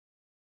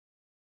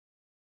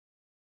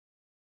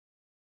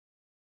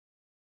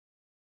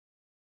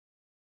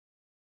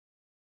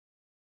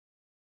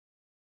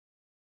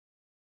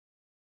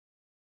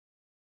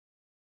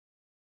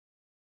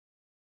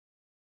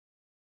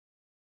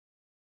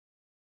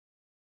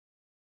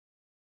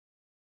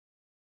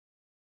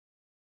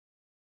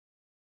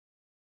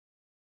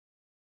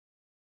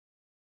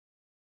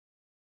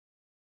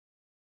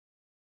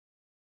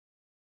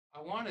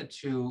I wanted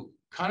to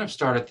kind of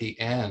start at the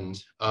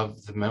end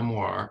of the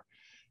memoir.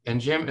 And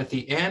Jim, at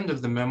the end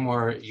of the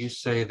memoir, you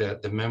say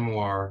that the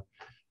memoir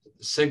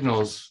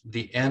signals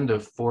the end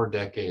of 4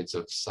 decades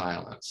of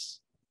silence.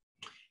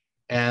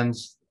 And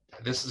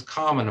this is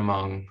common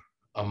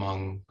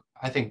among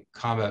I think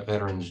combat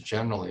veterans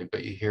generally,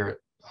 but you hear it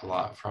a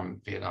lot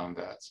from Vietnam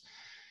vets.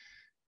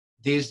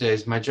 These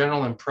days, my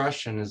general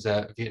impression is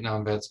that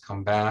Vietnam vets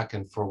come back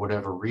and for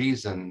whatever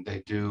reason,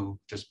 they do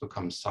just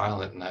become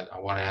silent. And I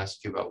want to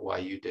ask you about why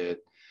you did.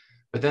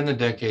 But then the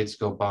decades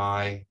go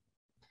by,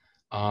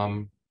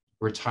 um,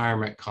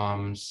 retirement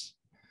comes,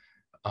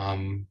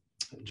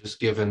 just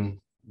given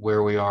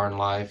where we are in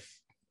life,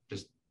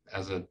 just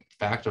as a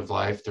fact of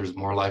life, there's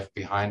more life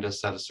behind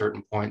us at a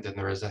certain point than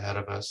there is ahead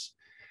of us.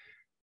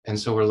 And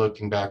so we're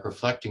looking back,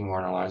 reflecting more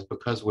on our lives.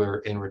 Because we're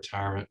in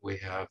retirement, we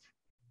have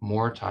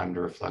more time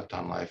to reflect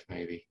on life,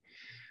 maybe.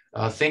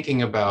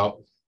 Thinking about,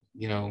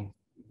 you know,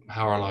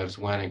 how our lives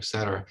went, et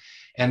cetera.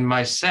 And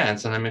my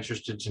sense, and I'm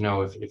interested to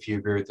know if you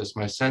agree with this,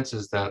 my sense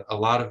is that a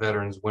lot of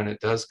veterans, when it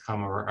does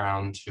come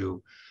around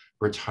to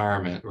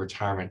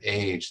retirement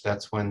age,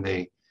 that's when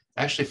they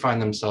actually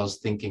find themselves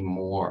thinking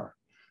more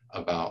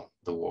about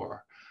the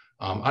war.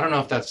 I don't know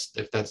if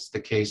that's the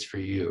case for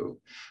you,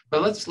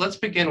 but let's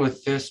begin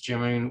with this,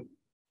 Jim. I mean,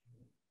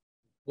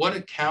 what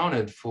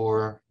accounted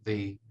for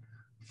the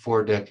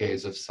 4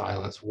 decades of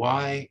silence?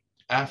 Why,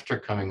 after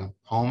coming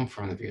home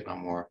from the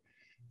Vietnam War,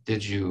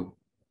 did you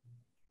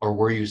or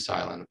were you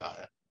silent about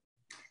it?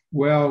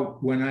 Well,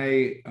 when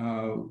I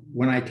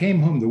came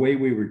home, the way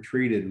we were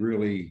treated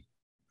really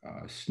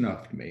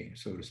snuffed me,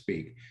 so to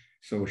speak,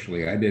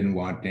 socially. I didn't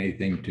want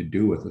anything to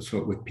do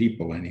with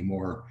people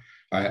anymore.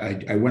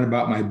 I went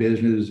about my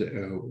business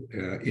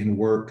in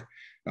work.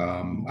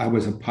 I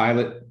was a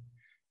pilot.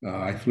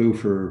 I flew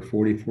for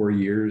 44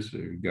 years.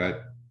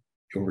 Got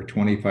over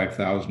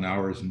 25,000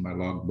 hours in my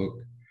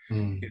logbook.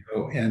 Mm. You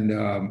know, and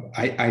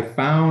I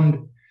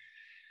found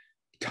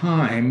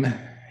time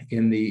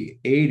in the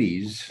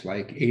 80s,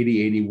 like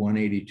 80, 81,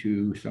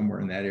 82, somewhere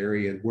in that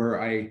area, where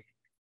I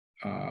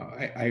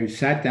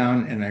sat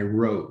down and I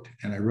wrote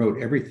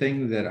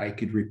everything that I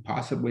could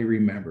possibly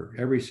remember,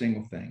 every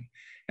single thing.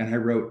 And I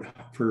wrote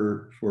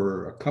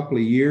for a couple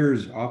of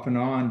years off and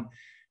on,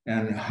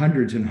 and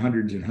hundreds and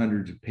hundreds and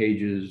hundreds of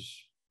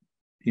pages,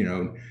 you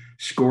know,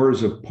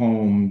 scores of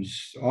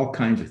poems, all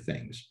kinds of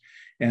things.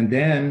 And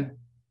then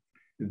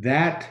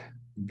that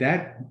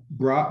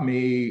brought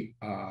me,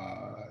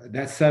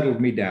 that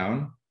settled me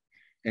down,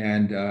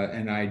 and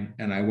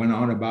I went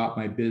on about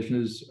my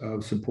business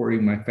of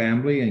supporting my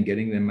family and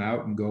getting them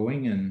out and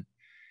going.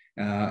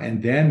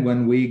 And then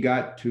when we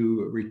got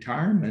to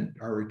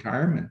our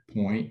retirement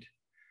point,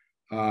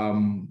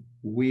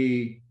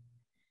 we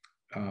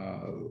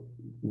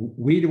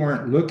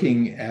weren't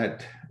looking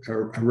at a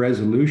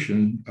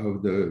resolution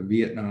of the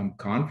Vietnam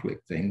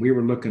conflict thing. We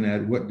were looking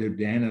at, what did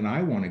Dan and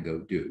I want to go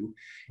do?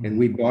 And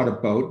we bought a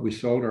boat. We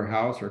sold our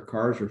house, our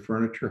cars, our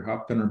furniture,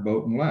 hopped on our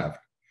boat and left.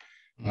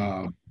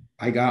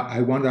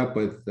 I wound up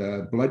with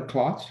blood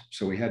clots,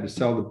 so we had to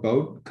sell the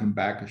boat, come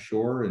back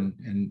ashore,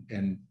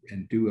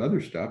 and do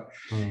other stuff.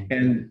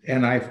 And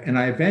I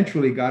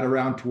eventually got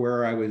around to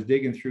where I was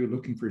digging through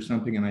looking for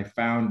something, and I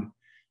found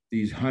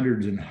these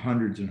hundreds and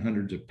hundreds and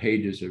hundreds of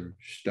pages of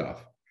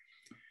stuff.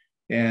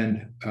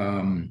 And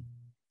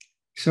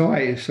so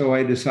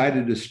I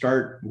decided to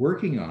start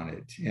working on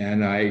it,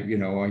 and I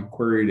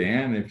queried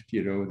Ann if,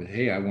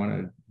 hey, I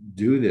want to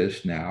do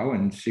this now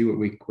and see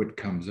what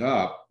comes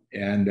up.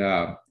 And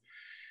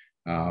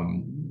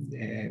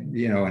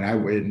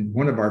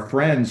one of our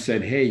friends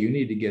said, "Hey, you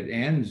need to get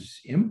Ann's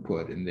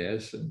input in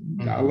this."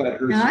 And I'll let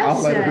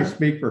her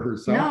speak for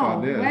herself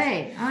on this. No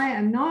way, I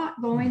am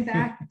not going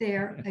back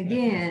there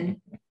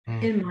again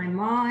in my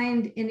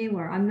mind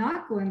anywhere. I'm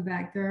not going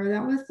back there.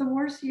 That was the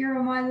worst year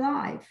of my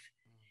life.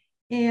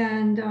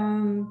 And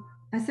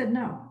I said,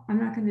 no, I'm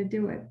not going to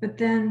do it. But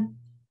then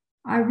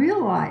I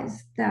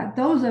realized that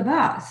those of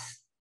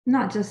us,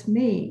 not just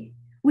me,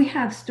 we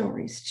have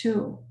stories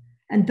too.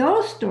 And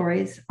those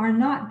stories are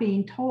not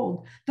being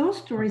told. Those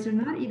stories are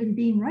not even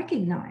being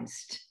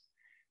recognized.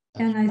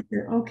 And I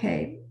said,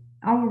 okay,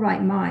 I will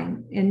write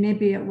mine, and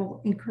maybe it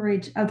will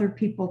encourage other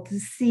people to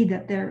see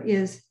that there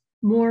is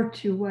more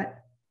to what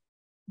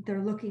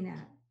they're looking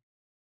at.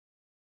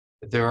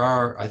 There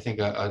are, I think,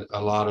 a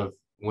lot of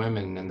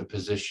women in the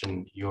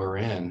position you're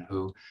in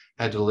who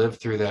had to live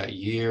through that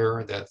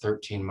year, that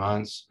 13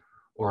 months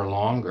or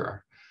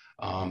longer.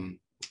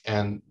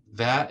 And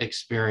that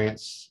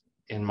experience,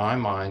 in my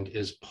mind,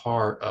 is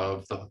part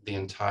of the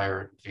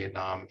entire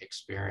Vietnam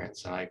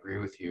experience. And I agree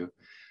with you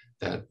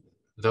that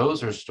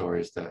those are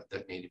stories that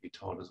need to be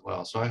told as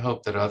well. So I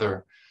hope that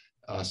other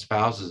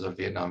spouses of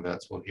Vietnam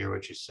vets will hear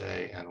what you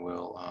say and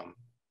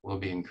will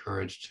be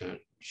encouraged to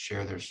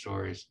share their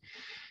stories.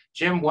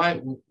 Jim,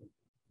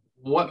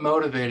 what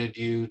motivated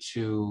you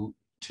to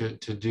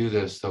do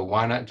this, though?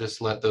 Why not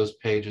just let those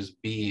pages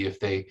be? If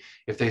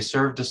they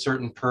served a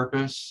certain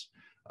purpose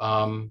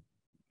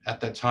at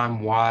that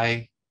time,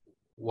 why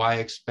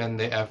expend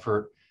the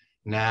effort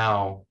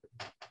now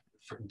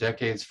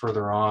decades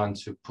further on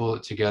to pull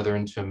it together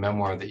into a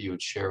memoir that you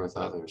would share with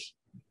others?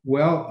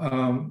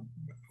 Well,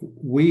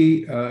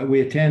 we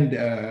attend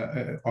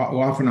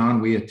off and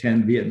on. We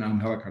attend Vietnam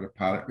helicopter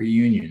pilot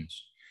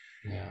reunions.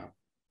 Yeah.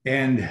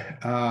 And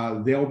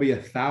there'll be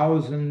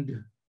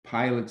 1,000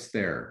 pilots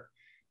there.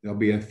 There'll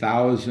be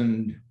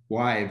 1,000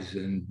 wives,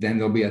 and then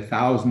there'll be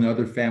 1,000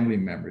 other family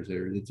members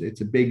there.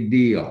 It's a big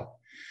deal.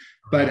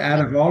 But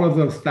out of all of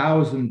those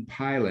 1,000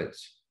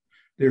 pilots,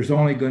 there's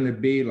only going to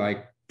be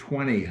like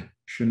 20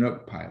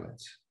 Chinook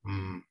pilots.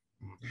 Mm-hmm.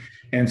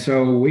 And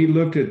so I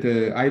looked at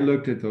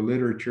the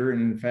literature,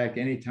 and in fact,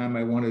 anytime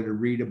I wanted to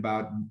read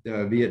about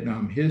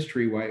Vietnam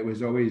history, why it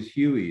was always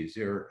Huey's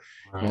or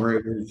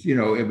it was,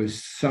 it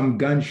was some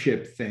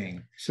gunship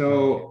thing.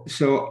 So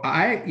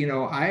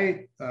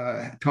I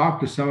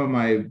talked to some of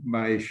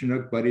my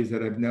Chinook buddies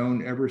that I've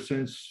known ever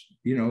since,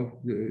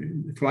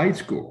 the flight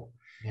school.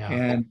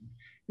 Yeah.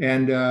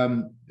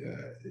 And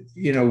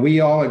we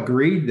all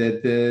agreed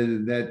that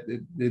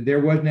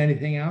there wasn't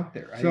anything out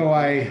there. So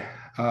I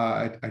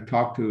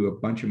talked to a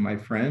bunch of my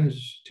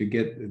friends to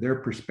get their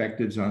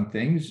perspectives on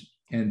things,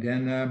 and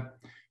then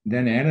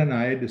Anna and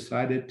I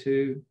decided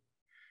to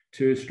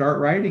start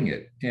writing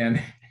it.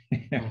 And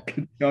I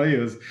can tell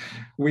you is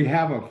we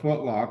have a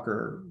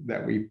footlocker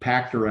that we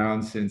packed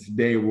around since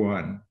day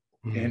one,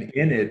 and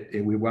in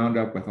it we wound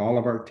up with all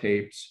of our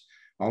tapes,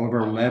 all of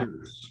our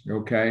letters.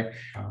 Okay,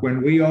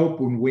 when we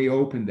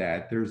opened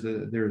that, there's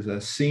a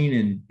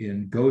scene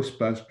in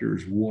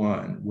Ghostbusters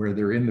 1 where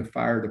they're in the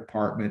fire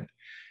department,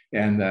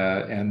 and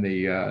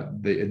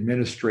the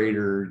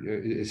administrator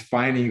is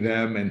finding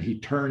them, and he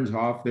turns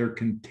off their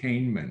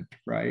containment,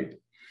 right?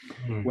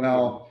 Mm-hmm.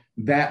 Well,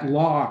 that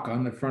lock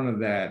on the front of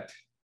that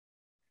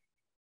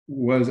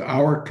was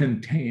our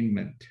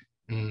containment.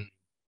 Mm-hmm.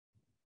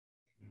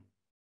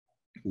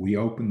 We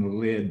opened the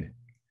lid.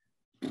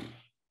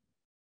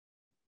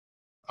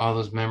 All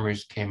those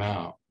memories came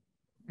out.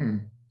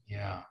 Mm.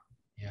 Yeah.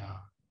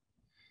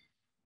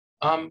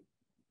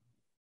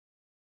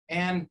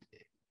 And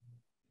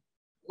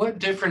what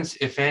difference,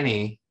 if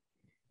any,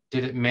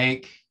 did it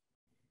make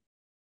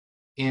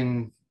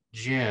in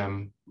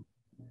Jim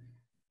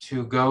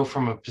to go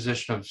from a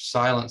position of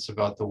silence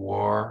about the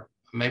war?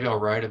 Maybe I'll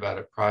write about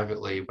it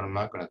privately, but I'm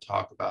not going to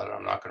talk about it.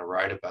 I'm not going to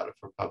write about it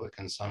for public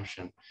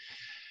consumption.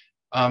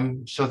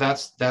 So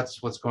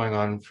that's what's going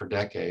on for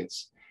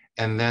decades.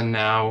 And then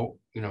now,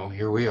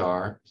 here we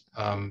are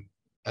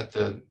at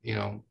the,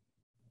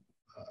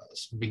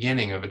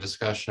 beginning of a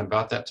discussion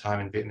about that time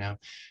in Vietnam.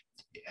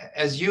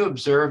 As you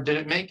observed, did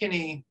it make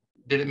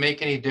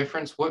any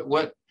difference?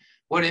 What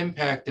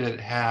impact did it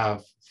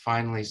have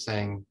finally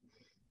saying,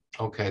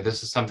 okay,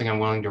 this is something I'm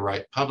willing to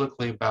write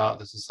publicly about.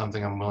 This is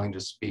something I'm willing to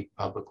speak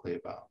publicly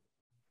about?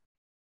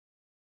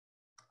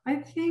 I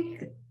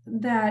think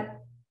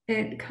that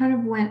it kind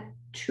of went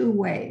two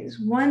ways.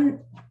 One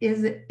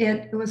is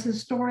it was a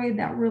story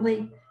that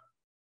really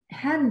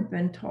hadn't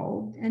been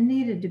told and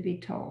needed to be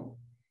told.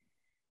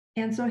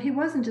 And so he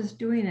wasn't just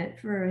doing it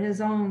for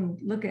his own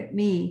look at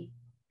me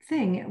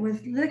thing. It was,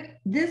 look,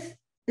 this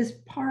is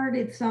part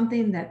of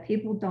something that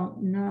people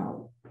don't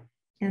know.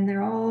 And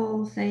they're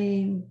all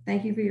saying,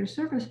 thank you for your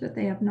service, but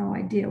they have no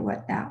idea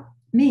what that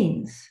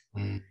means.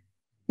 Mm.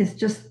 It's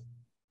just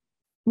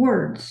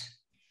words.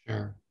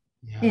 Sure.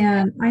 Yeah.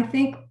 And I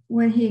think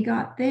when he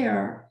got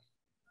there,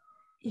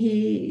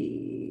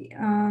 he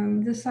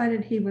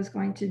decided he was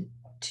going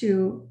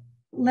to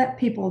let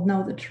people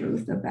know the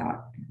truth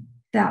about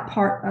that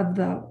part of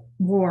the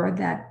war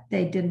that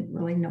they didn't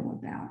really know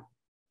about.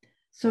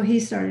 So he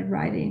started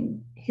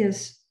writing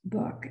his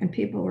book, and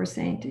people were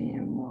saying to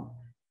him, well,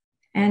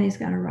 Annie's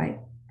going to write,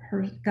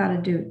 her's got to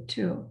do it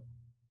too.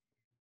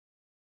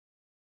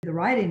 The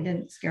writing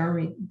didn't scare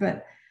me,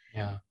 but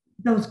yeah,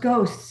 those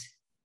ghosts,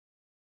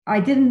 I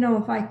didn't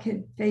know if I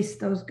could face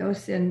those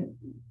ghosts. And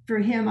for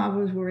him, I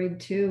was worried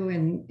too.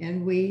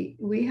 And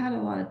we had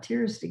a lot of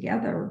tears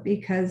together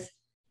because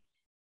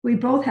we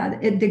both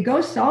had it. The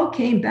ghosts all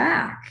came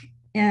back.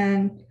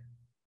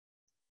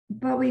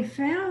 But we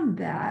found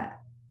that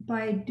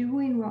by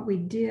doing what we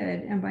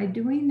did and by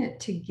doing it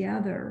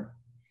together,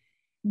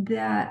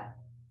 that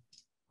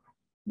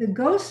the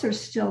ghosts are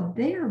still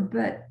there,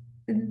 but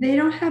they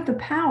don't have the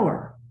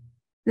power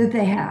that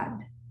they had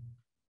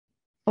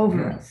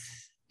over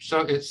us.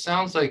 So it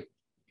sounds like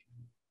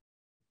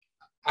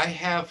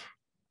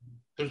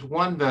there's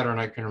one veteran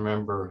I can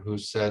remember who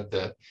said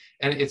that,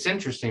 and it's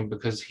interesting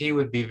because he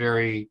would be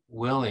very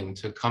willing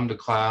to come to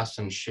class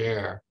and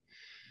share,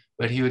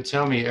 but he would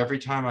tell me every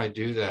time I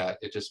do that,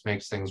 it just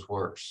makes things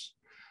worse.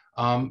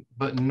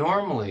 But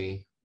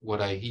normally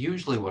what I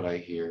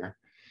hear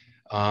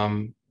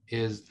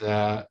is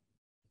that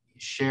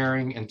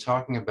sharing and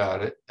talking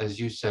about it, as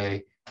you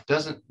say,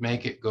 doesn't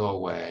make it go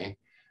away,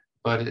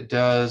 but it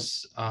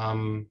does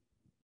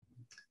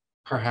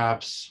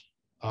perhaps,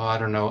 I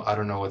don't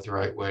know what the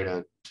right way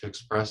to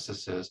express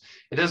this is.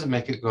 It doesn't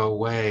make it go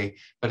away,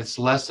 but it's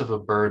less of a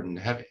burden.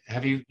 Have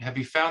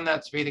you found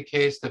that to be the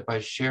case, that by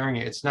sharing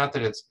it, it's not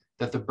that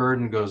that the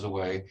burden goes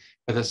away,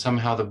 but that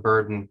somehow the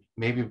burden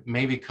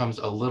maybe comes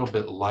a little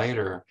bit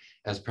lighter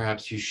as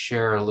perhaps you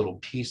share a little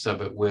piece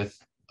of it with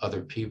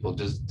other people.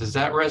 Does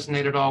that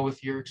resonate at all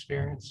with your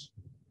experience?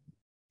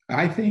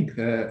 I think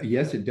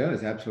yes, it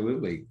does,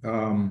 absolutely.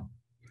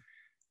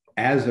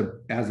 As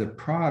a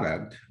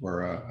product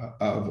or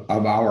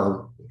of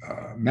our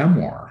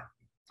memoir,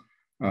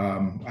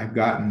 I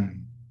got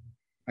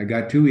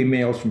 2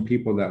 emails from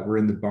people that were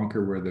in the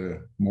bunker where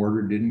the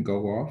mortar didn't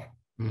go off.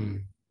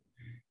 Mm.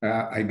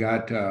 I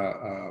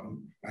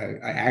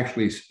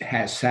actually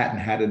sat and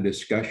had a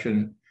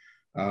discussion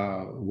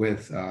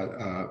with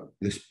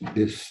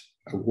this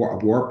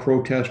war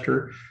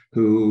protester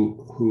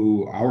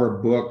who our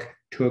book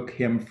took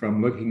him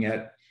from looking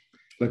at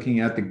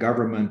the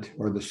government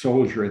or the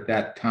soldier at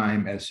that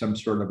time as some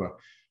sort of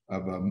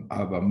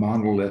a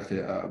monolith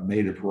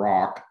made of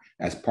rock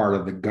as part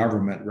of the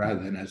government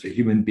rather than as a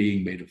human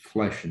being made of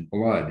flesh and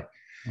blood.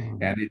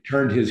 And it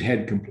turned his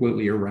head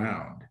completely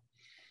around.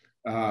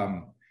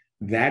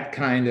 That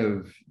kind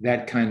of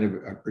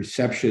a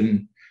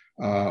perception.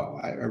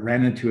 I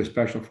ran into a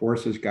special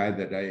forces guy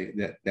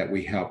that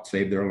we helped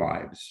save their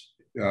lives.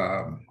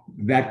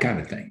 That kind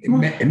of thing.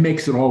 It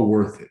makes it all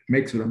worth it.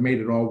 Made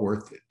it all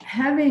worth it.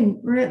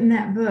 Having written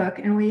that book,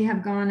 and we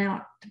have gone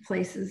out to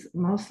places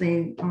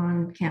mostly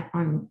on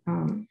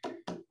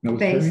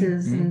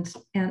bases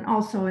and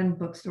also in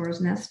bookstores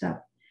and that stuff.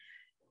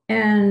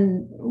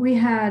 And we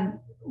had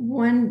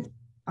one.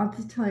 I'll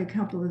just tell you a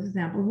couple of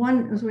examples.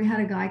 One was we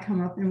had a guy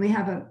come up, and we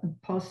have a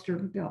poster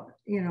built,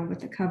 with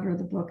the cover of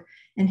the book,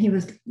 and he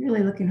was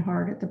really looking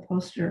hard at the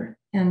poster.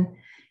 And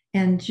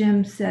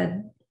Jim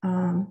said,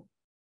 when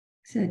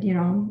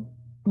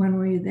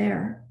were you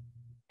there?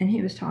 And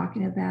he was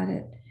talking about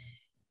it.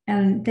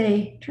 And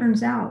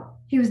turns out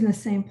he was in the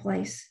same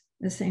place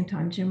the same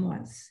time Jim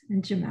was.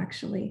 And Jim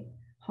actually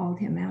hauled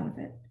him out of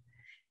it.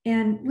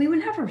 And we would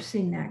never have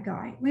seen that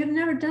guy. We have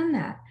never done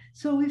that.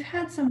 So we've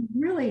had some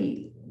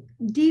really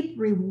deep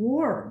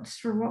rewards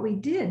for what we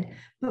did,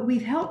 but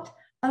we've helped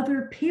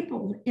other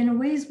people in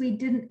ways we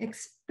didn't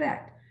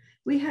expect.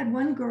 We had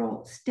one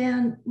girl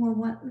stand,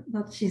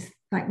 she's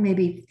like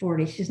maybe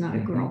 40, she's not a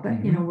girl,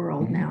 but we're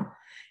old now.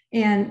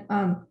 And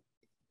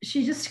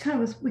she just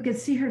kind of we could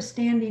see her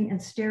standing and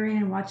staring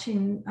and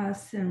watching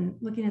us and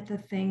looking at the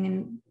thing.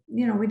 And,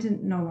 we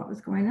didn't know what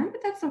was going on,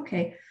 but that's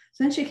okay.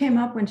 So then she came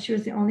up when she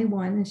was the only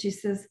one, and she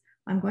says,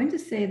 I'm going to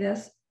say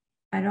this.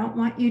 I don't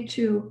want you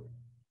to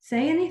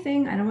say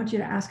anything. I don't want you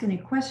to ask any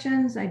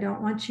questions. I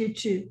don't want you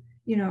to,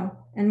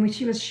 and when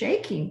she was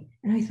shaking,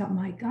 and I thought,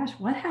 my gosh,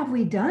 what have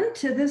we done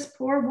to this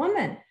poor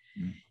woman?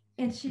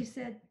 And she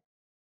said,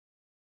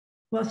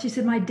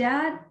 my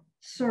dad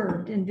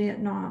served in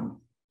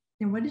Vietnam.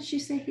 And what did she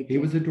say he did? He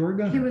was a door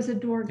gunner. He was a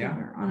door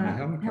gunner on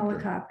a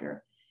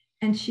helicopter.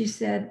 And she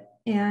said,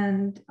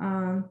 and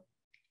I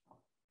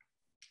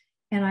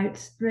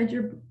read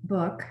your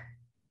book,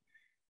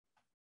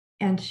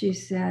 and she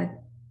said,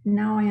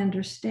 now I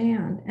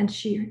understand. And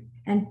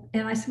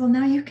I said, well,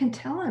 now you can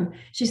tell him.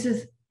 She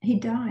says, he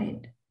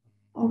died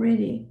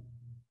already.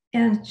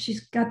 And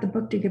she's got the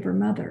book to give her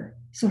mother,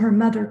 so her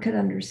mother could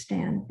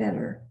understand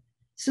better.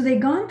 So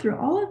they'd gone through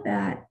all of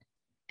that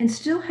and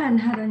still hadn't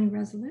had any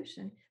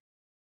resolution.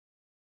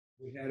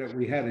 We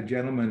had a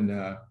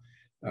gentleman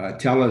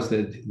tell us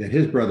that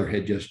his brother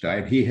had just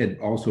died. He had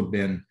also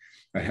been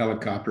a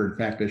helicopter, in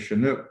fact, a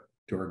Chinook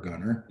door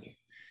gunner.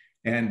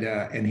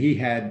 And he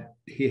had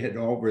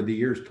over the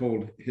years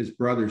told his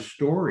brother's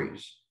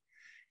stories,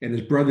 and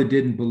his brother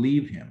didn't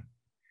believe him.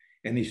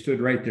 And he stood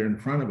right there in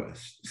front of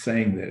us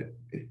saying that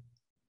it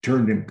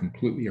turned him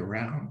completely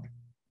around.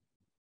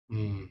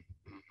 Mm-hmm.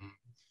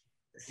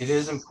 It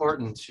is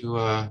important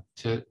to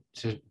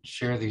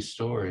share these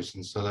stories,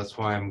 and so that's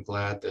why I'm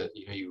glad that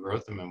you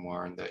wrote the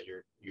memoir and that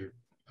you're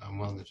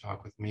willing to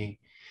talk with me.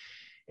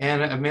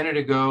 And a minute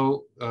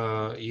ago,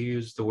 you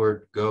used the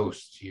word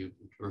ghost. You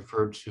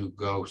referred to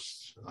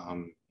ghosts,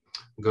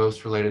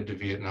 ghosts related to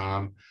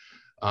Vietnam.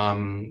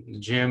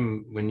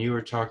 Jim, when you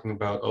were talking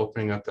about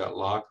opening up that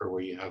locker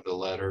where you have the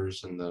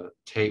letters and the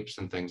tapes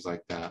and things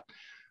like that,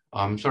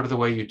 sort of the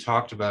way you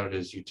talked about it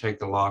is you take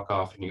the lock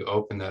off and you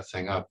open that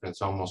thing up, and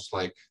it's almost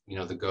like,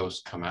 the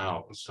ghosts come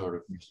out, sort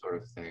of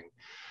thing.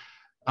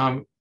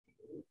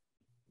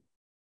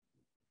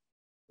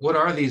 What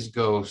are these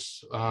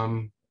ghosts?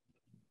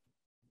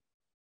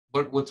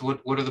 What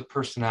are the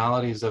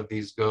personalities of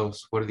these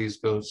ghosts? What do these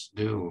ghosts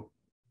do?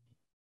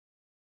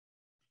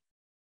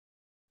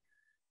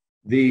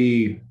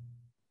 The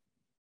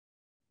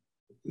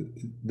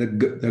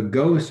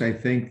ghosts, I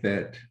think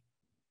that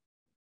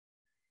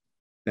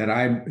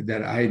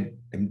I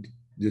am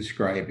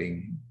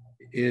describing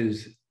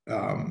is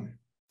the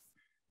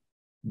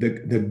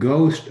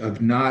ghost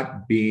of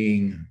not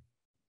being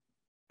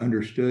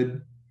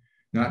understood,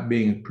 not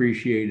being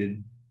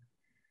appreciated,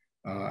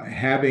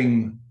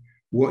 having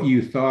what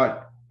you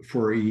thought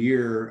for a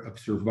year of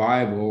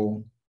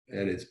survival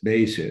at its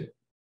basic,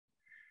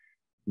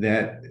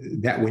 that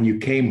when you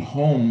came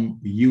home,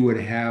 you would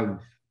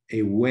have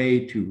a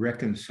way to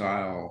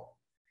reconcile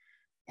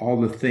all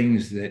the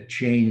things that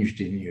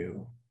changed in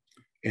you,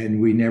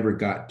 and we never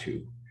got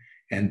to.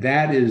 And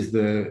that is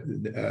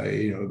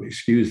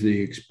excuse the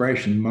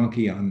expression,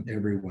 monkey on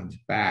everyone's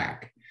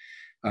back.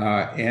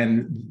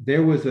 And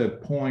there was a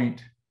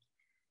point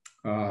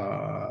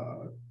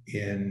in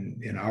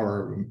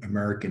our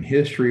American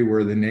history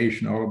where the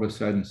nation all of a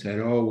sudden said,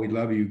 "Oh, we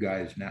love you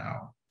guys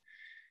now,"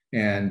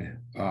 and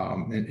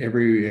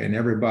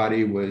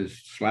everybody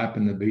was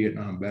slapping the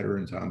Vietnam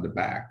veterans on the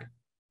back.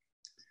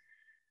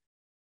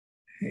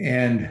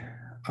 And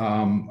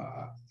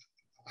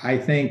I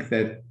think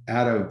that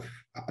out of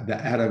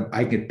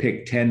I could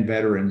pick 10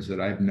 veterans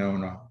that I've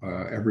known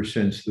ever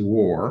since the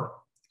war,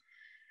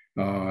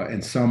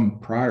 and some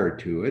prior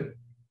to it,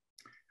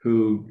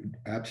 who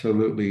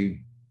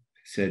absolutely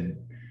said,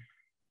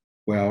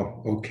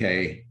 "Well,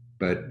 okay,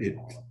 but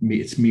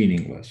it's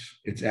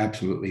meaningless. It's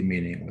absolutely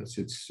meaningless.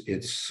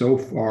 It's so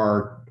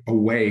far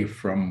away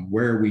from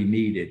where we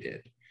needed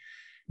it."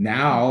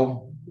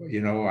 Now,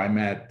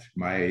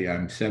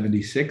 I'm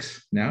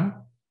 76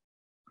 now.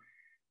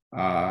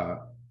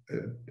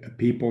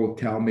 People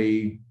tell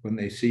me when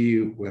they see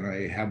you, when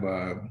I have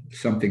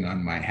something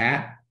on my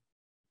hat,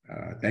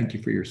 "Thank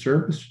you for your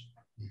service."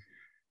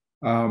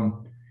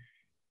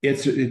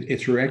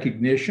 It's a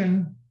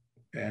recognition,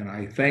 and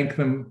I thank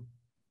them.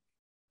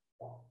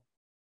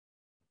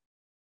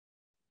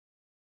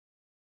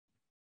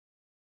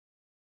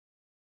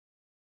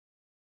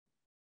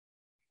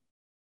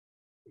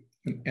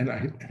 And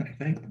I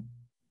thank them.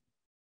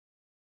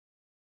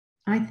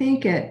 I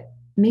think it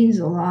means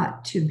a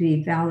lot to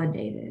be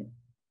validated.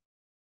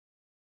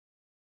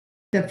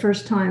 The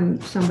first time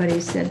somebody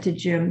said to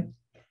Jim,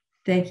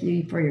 "Thank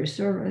you for your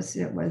service,"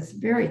 it was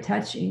very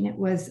touching. It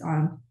was,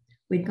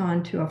 we'd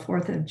gone to a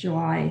 4th of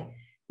July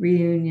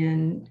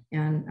reunion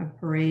and a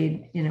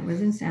parade, and it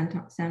was in San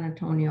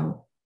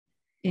Antonio.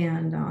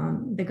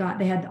 And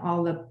they had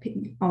all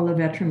the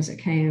veterans that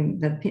came,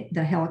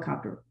 the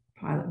helicopter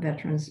pilot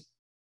veterans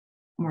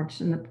marched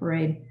in the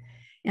parade.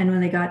 And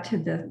when they got to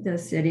the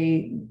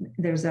city,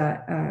 there's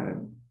a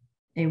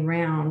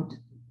round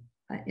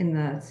in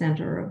the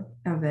center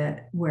of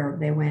it where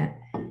they went.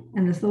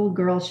 And this little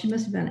girl, she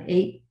must have been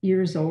 8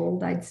 years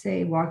old, I'd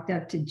say, walked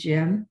up to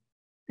Jim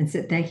and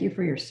said, "Thank you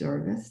for your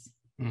service."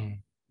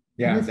 Mm.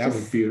 Yeah, that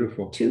was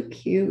beautiful. Too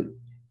cute.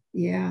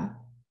 Yeah.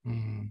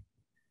 Mm.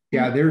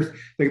 Yeah, there's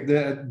I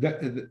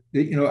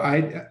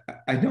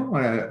don't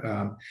want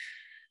to,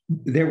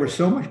 there was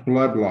so much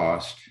blood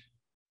lost.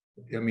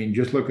 I mean,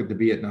 just look at the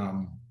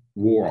Vietnam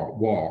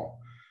wall.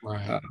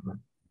 Right.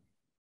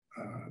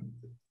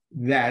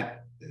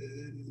 That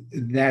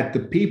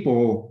the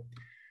people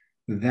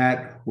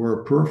that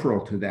were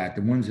peripheral to that,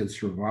 the ones that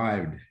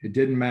survived, it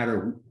didn't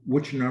matter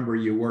which number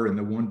you were in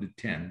the 1 to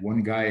 10.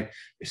 One guy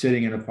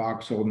sitting in a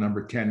foxhole,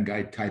 number 10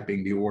 guy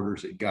typing the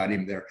orders that got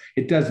him there.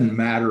 It doesn't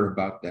matter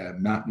about the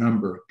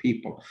number of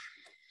people.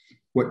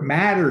 What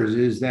matters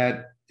is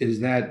that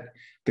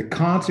the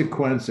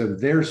consequence of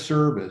their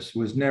service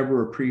was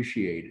never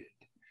appreciated.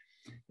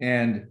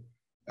 And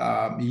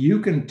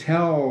you can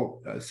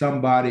tell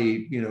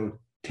somebody,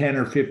 10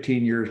 or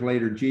 15 years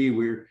later, "Gee,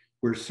 we're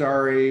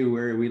sorry,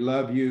 we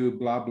love you,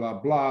 blah, blah,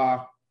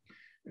 blah."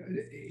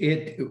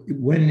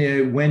 When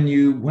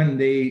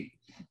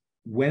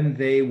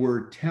they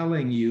were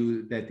telling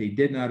you that they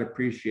did not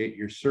appreciate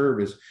your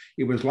service,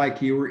 it was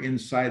like you were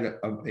inside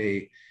of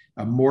a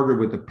mortar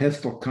with a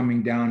pistol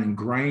coming down and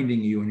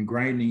grinding you,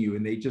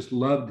 and they just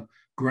loved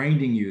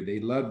grinding you.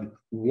 They loved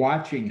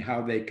watching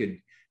how they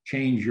could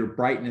change your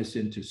brightness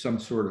into some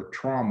sort of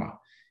trauma.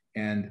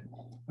 And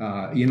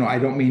I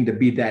don't mean to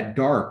be that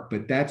dark,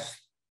 but that's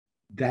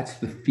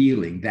the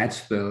feeling.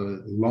 That's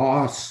the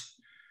loss,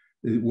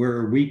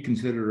 where we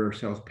considered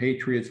ourselves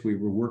patriots. We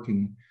were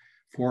working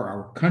for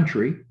our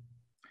country.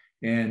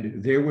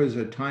 And there was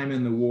a time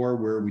in the war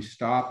where we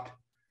stopped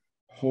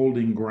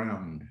holding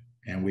ground,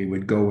 and we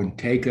would go and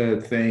take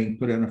a thing,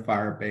 put in a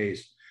fire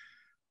base,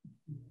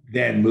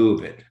 then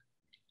move it.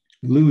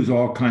 Lose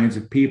all kinds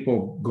of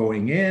people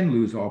going in,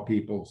 lose all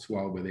people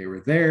while they were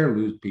there,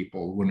 lose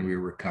people when we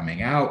were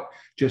coming out,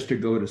 just to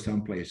go to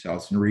someplace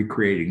else and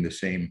recreating the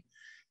same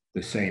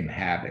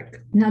havoc.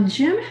 Now,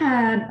 Jim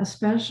had a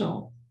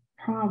special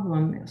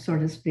problem, so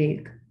to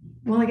speak.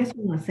 Well, I guess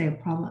we want to say a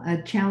problem,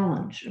 a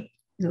challenge,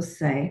 just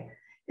say,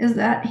 is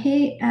that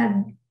he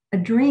had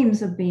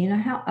dreams of being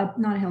not a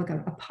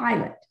helicopter, a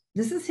pilot.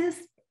 This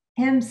is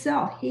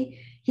himself.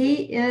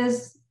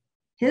 His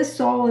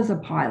soul is a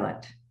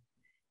pilot.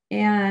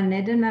 And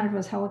it didn't matter if it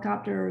was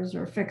helicopters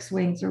or fixed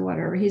wings or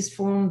whatever. He's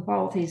flown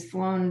both. He's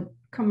flown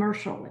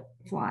commercial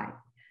flight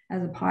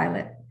as a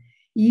pilot.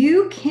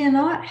 You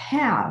cannot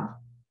have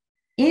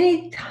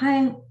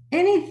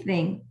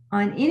anything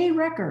on any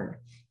record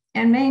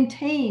and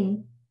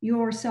maintain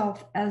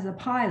yourself as a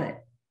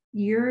pilot.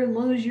 You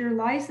lose your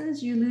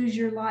license, you lose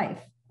your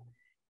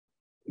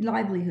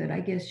livelihood,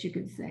 I guess you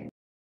could say.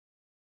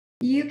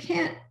 You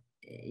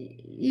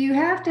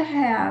have to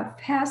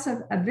pass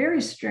a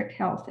very strict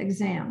health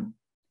exam,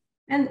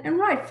 and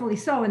rightfully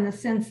so, in the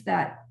sense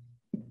that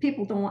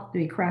people don't want to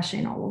be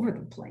crashing all over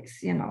the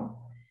place,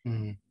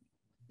 Mm.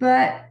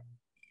 But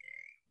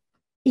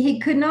he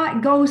could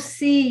not go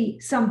see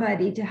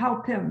somebody to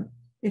help him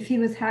if he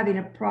was having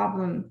a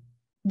problem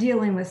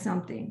dealing with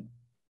something.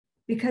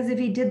 Because if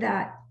he did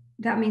that,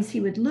 that means he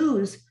would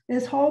lose.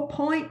 His whole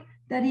point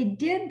that he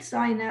did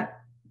sign up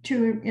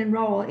to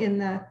enroll in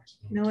the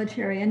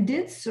military and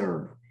did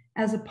serve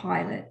as a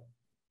pilot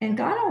and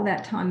got all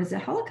that time as a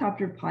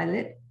helicopter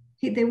pilot.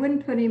 They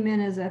wouldn't put him in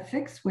as a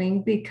fixed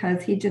wing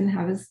because he didn't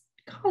have his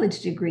college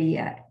degree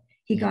yet.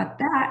 He got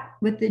that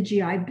with the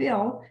GI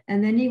Bill,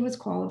 and then he was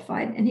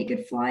qualified and he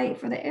could fly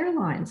for the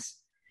airlines.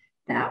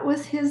 That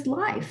was his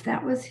life.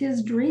 That was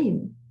his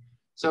dream.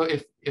 So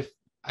if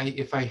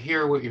I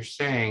hear what you're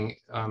saying,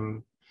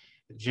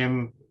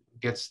 Jim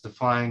gets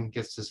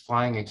his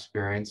flying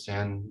experience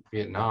in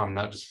Vietnam,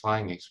 not just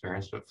flying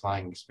experience, but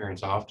flying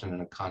experience often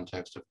in a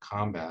context of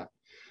combat,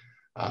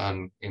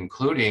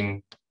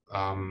 including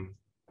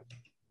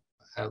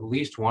at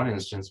least one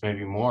instance,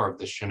 maybe more, of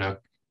the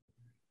Chinook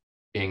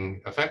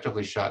being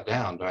effectively shot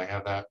down. Do I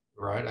have that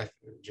right,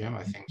 Jim?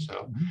 I think so.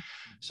 Mm-hmm.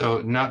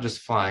 So not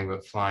just flying,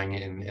 but flying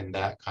in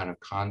that kind of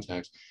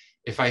context.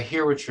 If I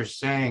hear what you're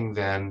saying,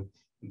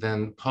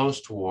 then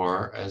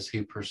post-war, as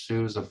he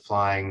pursues a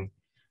flying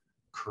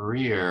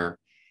career,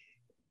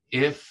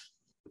 if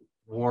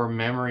war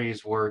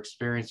memories, war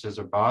experiences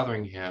are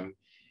bothering him,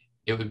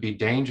 it would be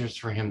dangerous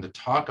for him to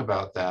talk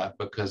about that,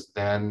 because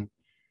then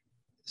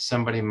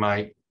somebody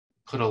might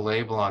put a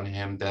label on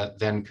him that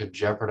then could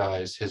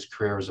jeopardize his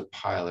career as a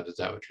pilot. Is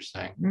that what you're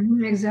saying?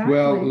 Exactly.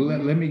 Well,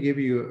 let me give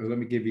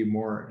you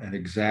more an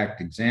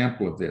exact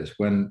example of this.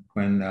 When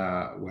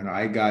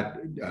I got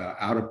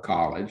out of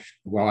college,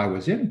 while I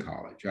was in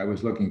college, I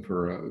was looking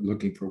for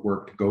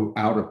work to go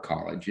out of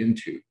college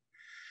into,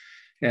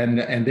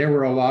 and there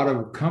were a lot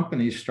of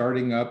companies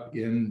starting up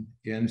in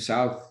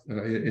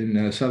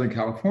Southern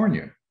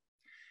California,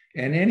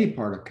 and any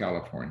part of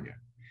California.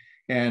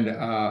 And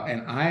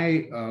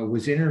I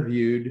was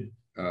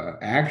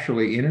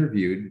actually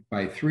interviewed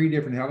by 3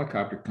 different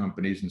helicopter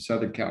companies in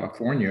Southern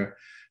California,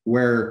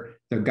 where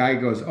the guy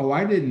goes, "Oh,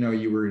 I didn't know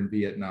you were in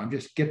Vietnam.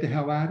 Just get the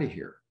hell out of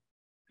here.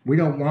 We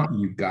don't want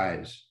you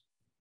guys.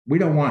 We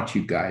don't want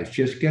you guys.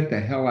 Just get the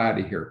hell out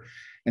of here."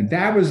 And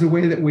that was the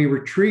way that we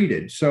were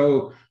treated.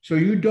 So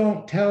you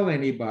don't tell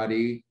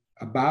anybody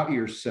about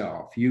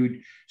yourself.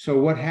 So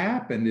what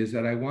happened is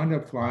that I wound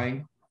up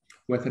flying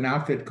with an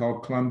outfit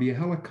called Columbia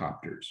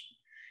Helicopters.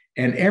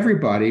 And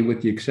everybody,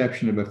 with the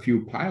exception of a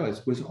few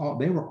pilots,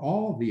 they were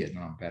all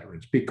Vietnam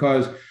veterans,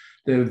 because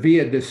the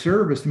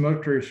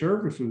military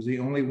service was the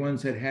only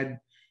ones that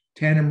had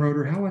tandem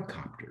rotor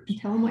helicopters.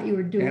 Tell them what you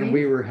were doing. And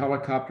we were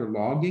helicopter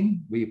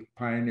logging. We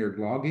pioneered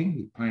logging.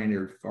 We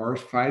pioneered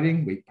forest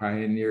fighting. We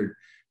pioneered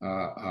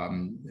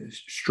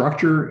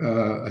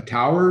structure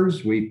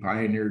towers. We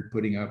pioneered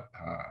putting up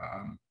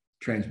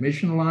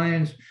transmission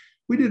lines.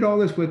 We did all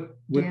this with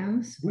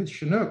dams. With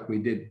Chinook. We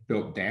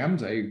built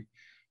dams.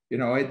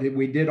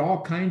 We did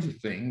all kinds of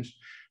things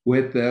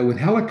with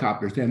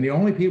helicopters, and the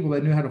only people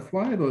that knew how to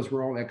fly those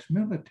were all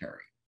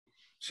ex-military.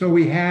 So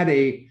we had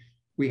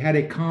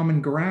a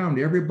common ground.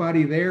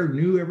 Everybody there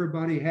knew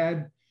everybody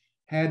had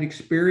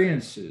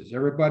experiences.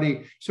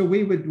 Everybody, so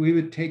we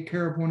would take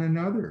care of one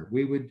another.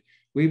 We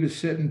would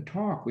sit and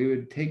talk. We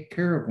would take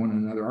care of one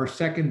another. Our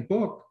second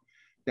book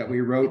that we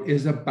wrote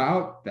is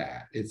about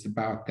that. It's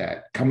about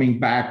that, coming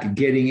back and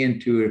getting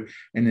into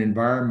an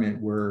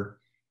environment where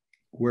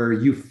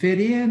you fit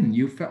in.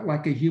 You felt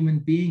like a human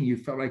being. You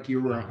felt like you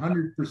were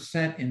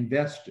 100%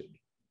 invested.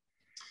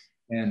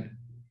 And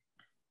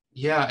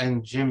yeah,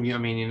 and Jim, you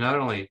not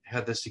only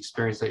had this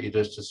experience that you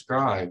just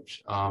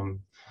described,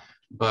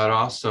 but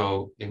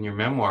also in your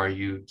memoir,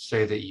 you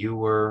say that you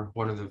were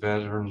one of the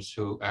veterans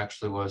who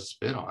actually was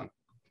spit on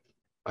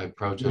by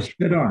protesters.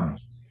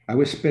 I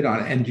was spit on.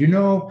 And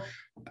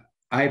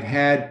I've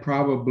had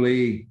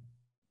probably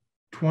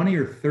 20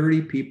 or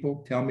 30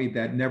 people tell me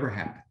that never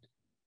happened.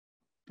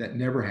 That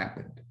never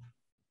happened.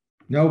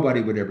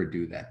 Nobody would ever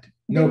do that.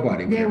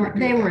 Nobody would ever do that.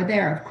 They were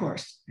there, of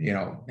course.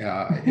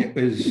 It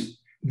was,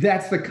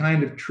 that's the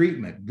kind of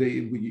treatment.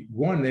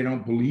 One, they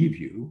don't believe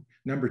you.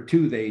 Number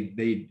two, they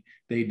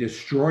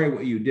destroy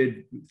what you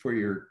did for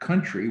your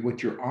country,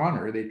 with your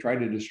honor. They try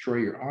to destroy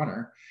your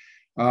honor,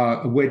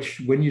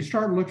 which when you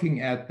start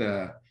looking at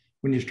the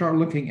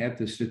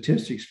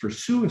statistics for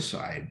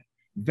suicide,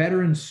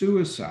 veteran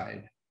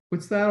suicide,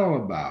 what's that all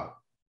about?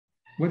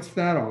 What's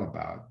that all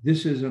about?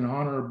 This is an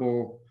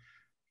honorable,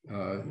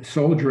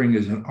 soldiering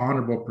is an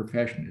honorable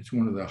profession. It's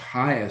one of the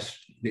highest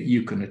that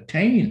you can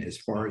attain as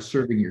far as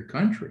serving your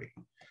country.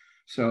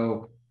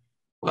 So,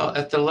 well,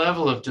 at the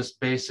level of just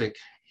basic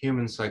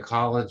human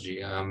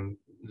psychology,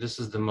 this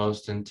is the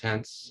most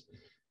intense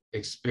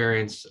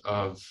experience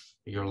of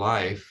your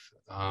life.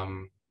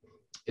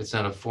 It's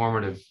at a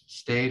formative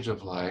stage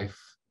of life.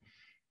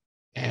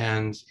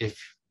 And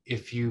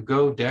if you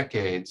go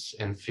decades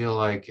and feel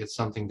like it's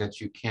something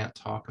that you can't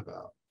talk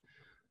about,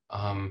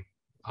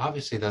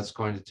 obviously that's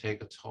going to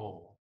take a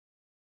toll.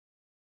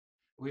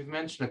 We've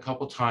mentioned a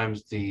couple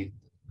times the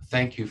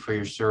thank you for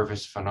your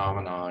service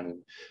phenomenon.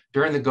 And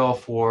during the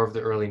Gulf War of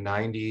the early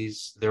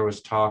 90s, there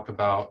was talk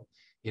about,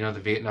 the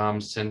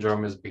Vietnam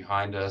syndrome is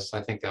behind us.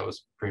 I think that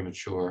was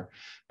premature,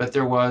 but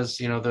there was,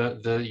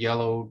 the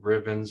yellow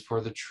ribbons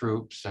for the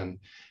troops. And,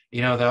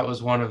 that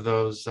was one of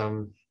those,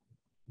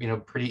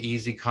 pretty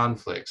easy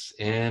conflicts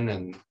in,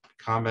 and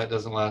combat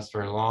doesn't last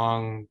very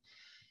long.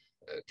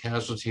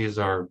 Casualties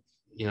are,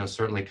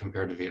 certainly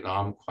compared to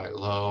Vietnam, quite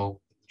low.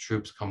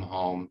 Troops come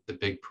home, the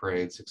big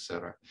parades,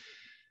 etc.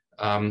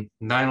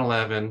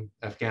 9/11,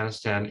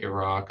 Afghanistan,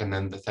 Iraq, and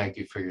then the thank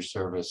you for your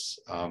service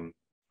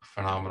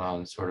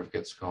phenomenon sort of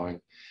gets going.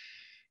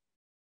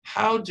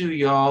 How do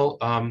y'all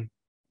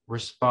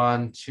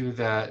respond to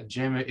that,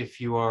 Jim? If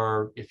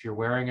you're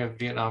wearing a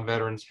Vietnam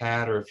veteran's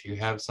hat, or if you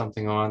have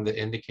something on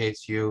that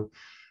indicates you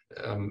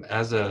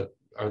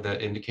that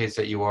indicates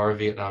that you are a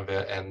Vietnam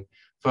vet, and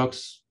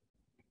folks,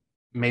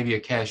 maybe a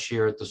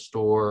cashier at the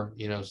store,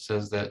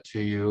 says that to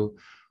you,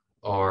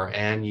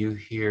 and you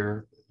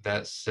hear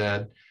that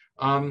said.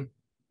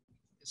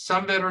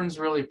 Some veterans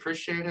really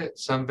appreciate it.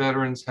 Some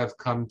veterans have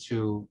come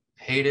to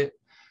hate it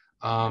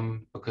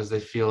because they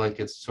feel like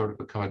it's sort of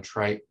become a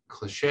trite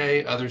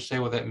cliche. Others say,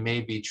 well, that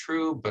may be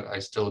true, but I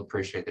still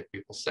appreciate that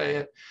people say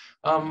it.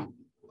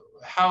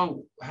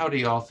 How do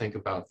y'all think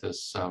about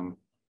this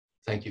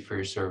thank you for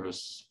your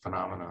service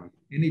phenomenon?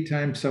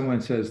 Anytime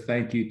someone says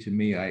thank you to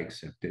me, I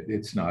accept it.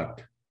 It's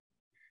not,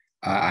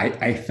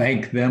 I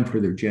thank them for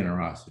their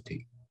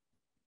generosity.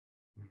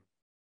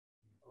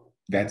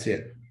 That's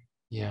it.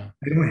 Yeah.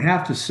 They don't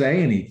have to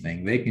say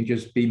anything. They can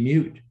just be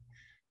mute.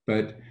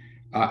 But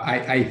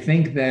I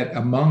think that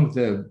among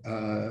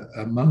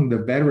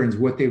the veterans,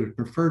 what they would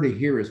prefer to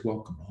hear is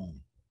welcome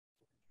home.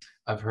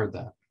 I've heard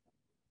that.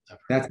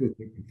 That's what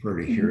they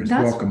prefer to hear is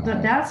welcome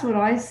home. That's what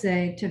I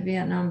say to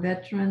Vietnam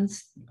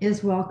veterans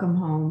is welcome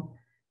home.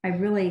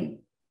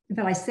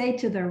 But I say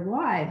to their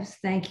wives,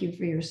 thank you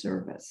for your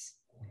service,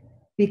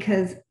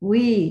 because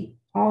we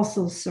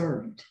also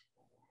served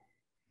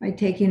by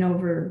taking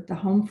over the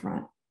home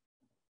front.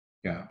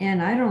 Yeah.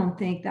 And I don't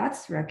think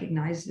that's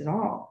recognized at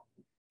all.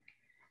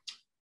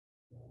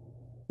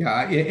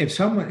 Yeah, if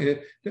someone,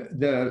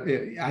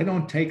 I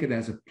don't take it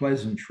as a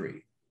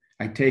pleasantry.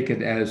 I take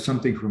it as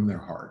something from their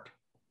heart.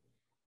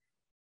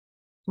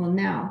 Well,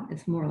 now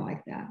it's more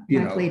like that.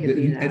 Likely to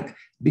be that.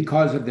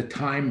 Because of the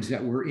times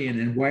that we're in,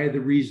 and why the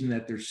reason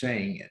that they're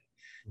saying it.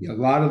 A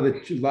lot of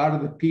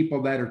the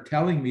people that are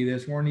telling me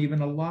this weren't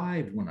even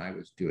alive when I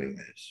was doing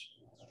this.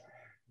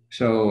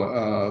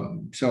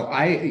 So,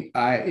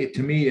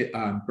 to me,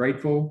 I'm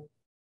grateful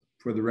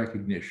for the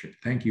recognition.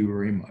 Thank you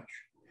very much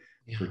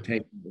for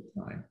taking the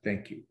time.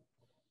 Thank you.